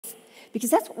Because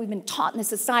that's what we've been taught in this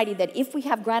society, that if we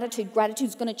have gratitude,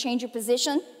 gratitude's going to change your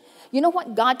position. You know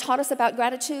what God taught us about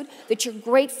gratitude? That you're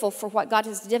grateful for what God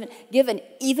has given,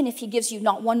 even if he gives you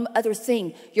not one other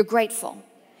thing, you're grateful.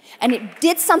 And it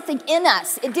did something in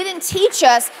us. It didn't teach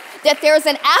us that there's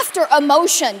an after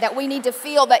emotion that we need to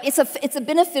feel, that it's a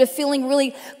benefit of feeling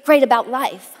really great about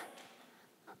life.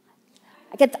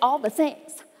 I get all the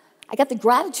things. I got the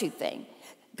gratitude thing.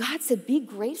 God said, be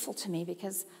grateful to me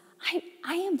because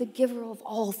I am the giver of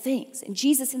all things. And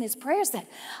Jesus in his prayer said,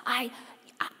 I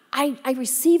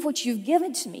receive what you've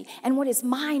given to me, and what is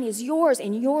mine is yours,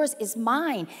 and yours is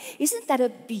mine. Isn't that a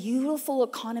beautiful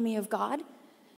economy of God?